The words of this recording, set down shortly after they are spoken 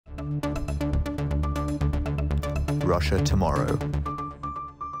Russia tomorrow.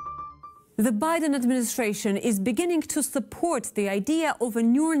 The Biden administration is beginning to support the idea of a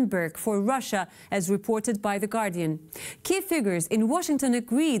Nuremberg for Russia, as reported by The Guardian. Key figures in Washington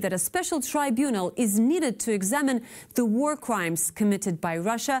agree that a special tribunal is needed to examine the war crimes committed by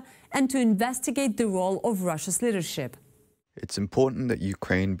Russia and to investigate the role of Russia's leadership. It's important that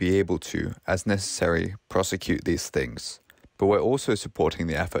Ukraine be able to, as necessary, prosecute these things. But we're also supporting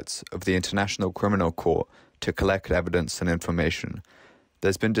the efforts of the International Criminal Court to collect evidence and information.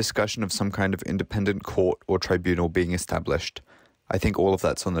 There's been discussion of some kind of independent court or tribunal being established. I think all of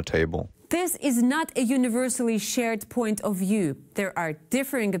that's on the table. This is not a universally shared point of view. There are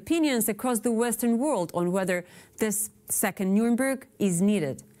differing opinions across the Western world on whether this second Nuremberg is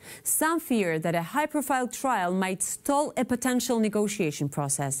needed. Some fear that a high-profile trial might stall a potential negotiation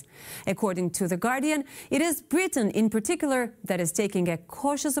process. According to The Guardian, it is Britain in particular that is taking a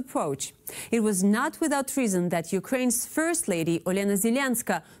cautious approach. It was not without reason that Ukraine's First Lady, Olena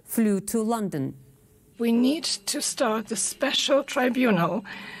Zelenska, flew to London. We need to start the special tribunal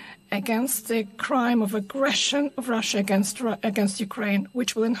against the crime of aggression of Russia against Ukraine,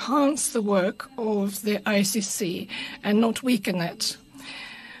 which will enhance the work of the ICC and not weaken it.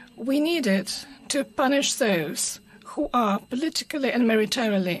 We need it to punish those who are politically and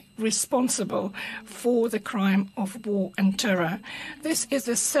militarily responsible for the crime of war and terror. This is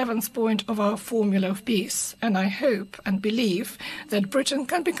the seventh point of our formula of peace, and I hope and believe that Britain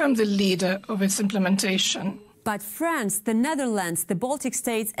can become the leader of its implementation. But France, the Netherlands, the Baltic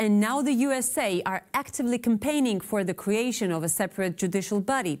states and now the USA are actively campaigning for the creation of a separate judicial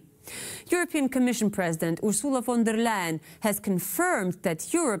body. European Commission President Ursula von der Leyen has confirmed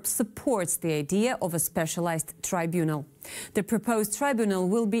that Europe supports the idea of a specialized tribunal. The proposed tribunal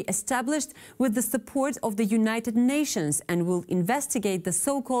will be established with the support of the United Nations and will investigate the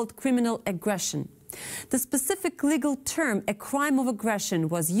so-called criminal aggression. The specific legal term, a crime of aggression,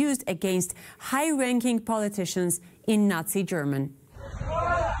 was used against high-ranking politicians in Nazi Germany.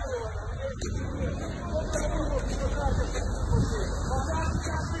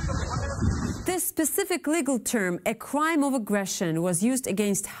 This specific legal term, a crime of aggression, was used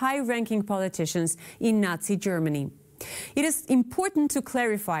against high-ranking politicians in Nazi Germany. It is important to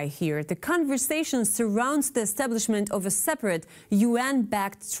clarify here the conversation surrounds the establishment of a separate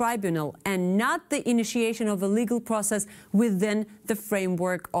UN-backed tribunal and not the initiation of a legal process within the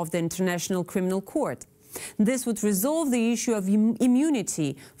framework of the International Criminal Court. This would resolve the issue of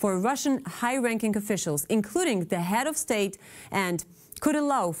immunity for Russian high-ranking officials, including the head of state, and could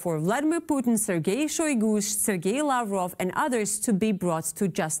allow for Vladimir Putin, Sergei Shoigu, Sergei Lavrov and others to be brought to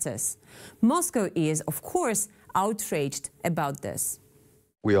justice. Moscow is, of course, outraged about this.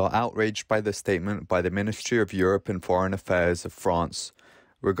 We are outraged by the statement by the Ministry of Europe and Foreign Affairs of France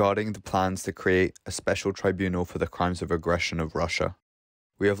regarding the plans to create a special tribunal for the crimes of aggression of Russia.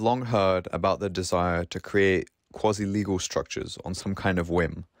 We have long heard about the desire to create quasi-legal structures on some kind of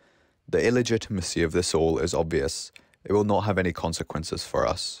whim. The illegitimacy of this all is obvious. It will not have any consequences for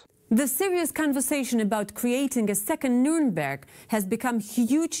us. The serious conversation about creating a second Nuremberg has become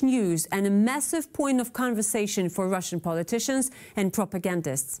huge news and a massive point of conversation for Russian politicians and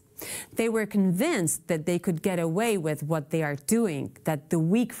propagandists. They were convinced that they could get away with what they are doing, that the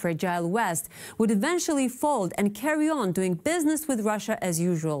weak, fragile West would eventually fold and carry on doing business with Russia as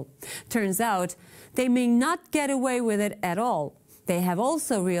usual. Turns out they may not get away with it at all. They have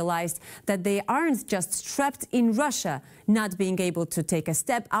also realized that they aren't just trapped in Russia, not being able to take a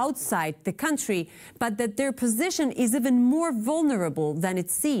step outside the country, but that their position is even more vulnerable than it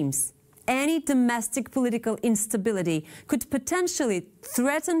seems. Any domestic political instability could potentially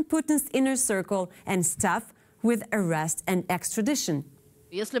threaten Putin's inner circle and staff with arrest and extradition.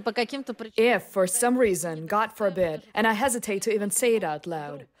 If, for some reason, God forbid, and I hesitate to even say it out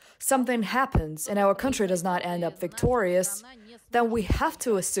loud, something happens and our country does not end up victorious, then we have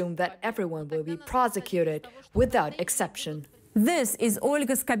to assume that everyone will be prosecuted without exception. This is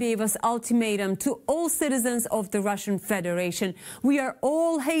Olga Skabyeva's ultimatum to all citizens of the Russian Federation. We are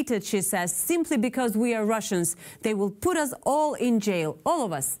all hated, she says, simply because we are Russians. They will put us all in jail, all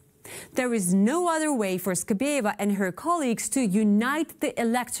of us. There is no other way for Skabyeva and her colleagues to unite the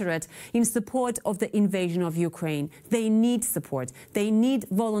electorate in support of the invasion of Ukraine. They need support. They need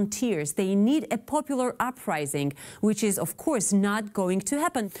volunteers. They need a popular uprising, which is, of course, not going to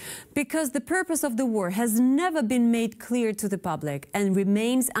happen because the purpose of the war has never been made clear to the public and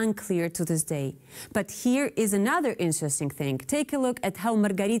remains unclear to this day. But here is another interesting thing. Take a look at how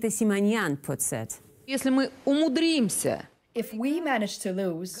Margarita Simonyan puts it. If we manage to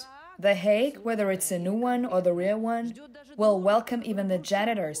lose, The Hague, whether it's a new one or the real one, will welcome even the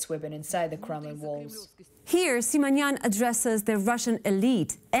janitors sweeping inside the Kremlin walls. Here, Simonyan addresses the Russian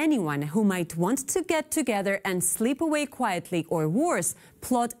elite, anyone who might want to get together and sleep away quietly or worse,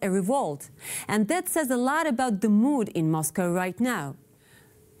 plot a revolt. And that says a lot about the mood in Moscow right now.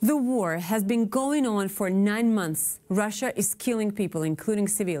 The war has been going on for 9 months. Russia is killing people, including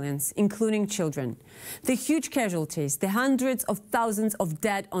civilians, including children. The huge casualties, the hundreds of thousands of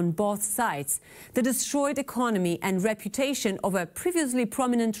dead on both sides, the destroyed economy and reputation of a previously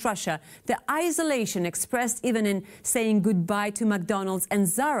prominent Russia, the isolation expressed even in saying goodbye to McDonald's and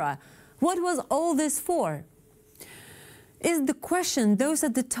Zara. What was all this for? Is the question those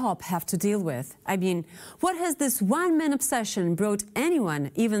at the top have to deal with. I mean, what has this one-man obsession brought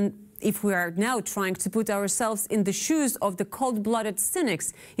anyone, even if we are now trying to put ourselves in the shoes of the cold-blooded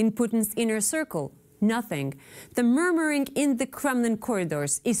cynics in Putin's inner circle? Nothing. The murmuring in the Kremlin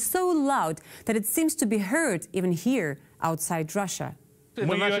corridors is so loud that it seems to be heard even here, outside Russia.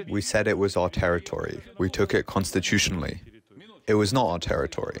 We said it was our territory. We took it constitutionally. It was not our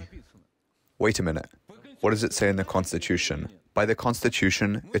territory. Wait a minute. What does it say in the Constitution? By the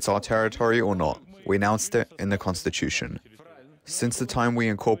Constitution, it's our territory or not? We announced it in the Constitution. Since the time we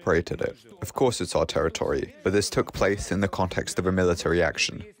incorporated it, of course it's our territory, but this took place in the context of a military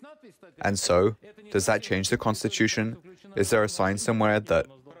action. And so, does that change the Constitution? Is there a sign somewhere that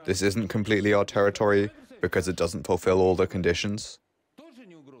this isn't completely our territory because it doesn't fulfill all the conditions?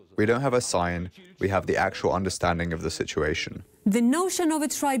 We don't have a sign, we have the actual understanding of the situation. The notion of a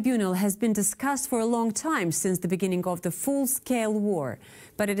tribunal has been discussed for a long time, since the beginning of the full-scale war.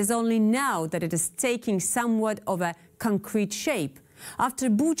 But it is only now that it is taking somewhat of a concrete shape. After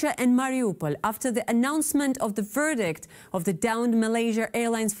Bucha and Mariupol, after the announcement of the verdict of the downed Malaysia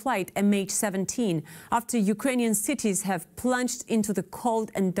Airlines flight MH17, after Ukrainian cities have plunged into the cold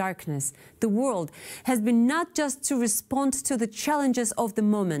and darkness, the world has been not just to respond to the challenges of the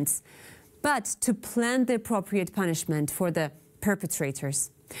moment, but to plan the appropriate punishment for the perpetrators.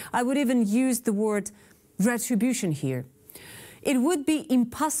 I would even use the word retribution here. It would be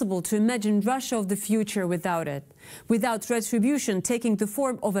impossible to imagine Russia of the future without it. Without retribution taking the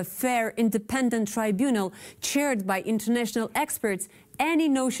form of a fair, independent tribunal chaired by international experts, any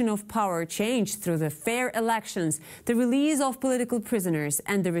notion of power change through the fair elections, the release of political prisoners,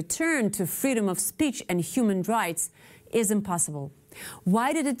 and the return to freedom of speech and human rights is impossible.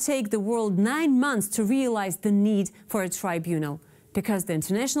 Why did it take the world 9 months to realize the need for a tribunal? Because the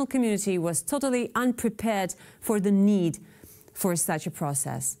international community was totally unprepared for the need for such a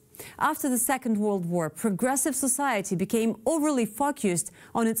process. After the Second World War, progressive society became overly focused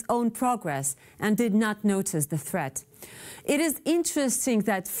on its own progress and did not notice the threat. It is interesting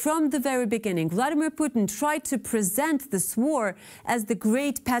that from the very beginning, Vladimir Putin tried to present this war as the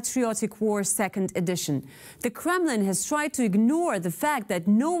Great Patriotic War Second Edition. The Kremlin has tried to ignore the fact that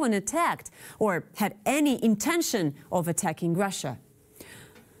no one attacked or had any intention of attacking Russia.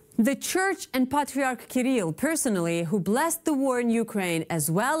 The Church and Patriarch Kirill personally, who blessed the war in Ukraine as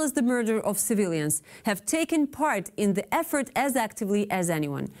well as the murder of civilians, have taken part in the effort as actively as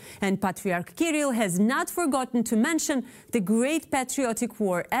anyone. And Patriarch Kirill has not forgotten to mention the Great Patriotic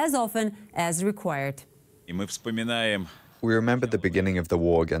War as often as required. We remember the beginning of the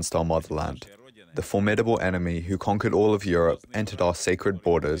war against our motherland. The formidable enemy who conquered all of Europe entered our sacred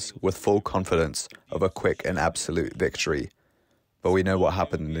borders with full confidence of a quick and absolute victory. But we know what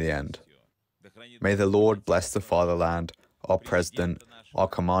happened in the end. May the Lord bless the fatherland, our president, our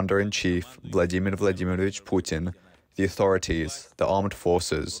commander-in-chief, Vladimir Vladimirovich Putin, the authorities, the armed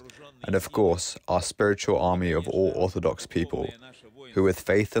forces, and of course, our spiritual army of all Orthodox people, who with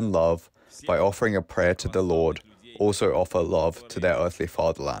faith and love, by offering a prayer to the Lord, also offer love to their earthly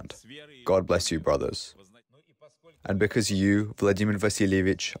fatherland. God bless you, brothers. And because you, Vladimir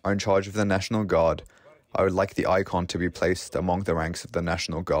Vasilyevich, are in charge of the National Guard, I would like the icon to be placed among the ranks of the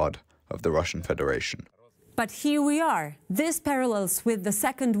National Guard of the Russian Federation. But here we are. These parallels with the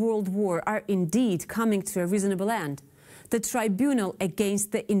Second World War are indeed coming to a reasonable end. The tribunal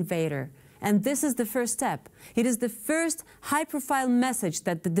against the invader. And this is the first step. It is the first high-profile message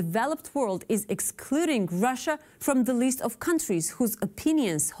that the developed world is excluding Russia from the list of countries whose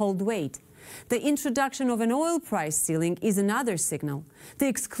opinions hold weight. The introduction of an oil price ceiling is another signal. The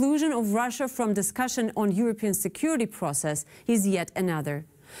exclusion of Russia from discussion on European security process is yet another.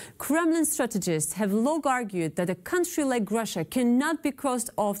 Kremlin strategists have long argued that a country like Russia cannot be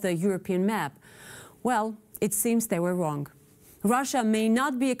crossed off the European map. Well, it seems they were wrong. Russia may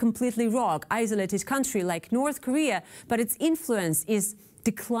not be a completely rogue, isolated country like North Korea, but its influence is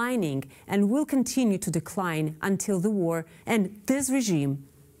declining and will continue to decline until the war and this regime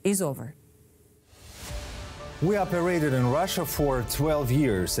is over. We operated in Russia for 12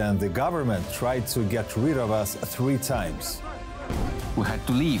 years, and the government tried to get rid of us 3 times. We had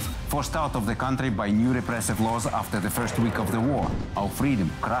to leave, forced out of the country by new repressive laws after the first week of the war. Our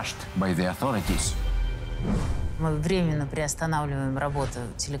freedom crushed by the authorities. Мы временно приостанавливаем работу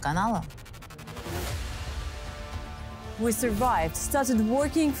телеканала. We survived, started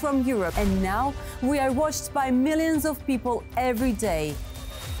working from Europe, and now we are watched by millions of people every day.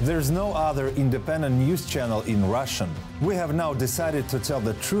 There's no other independent news channel in Russian. We have now decided to tell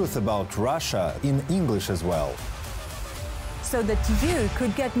the truth about Russia in English as well. So that you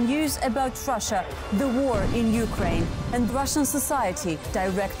could get news about Russia, the war in Ukraine, and Russian society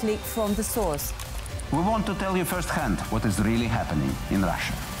directly from the source. We want to tell you firsthand what is really happening in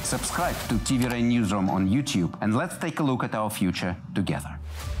Russia. Subscribe to TV Rain Newsroom on YouTube, and let's take a look at our future together.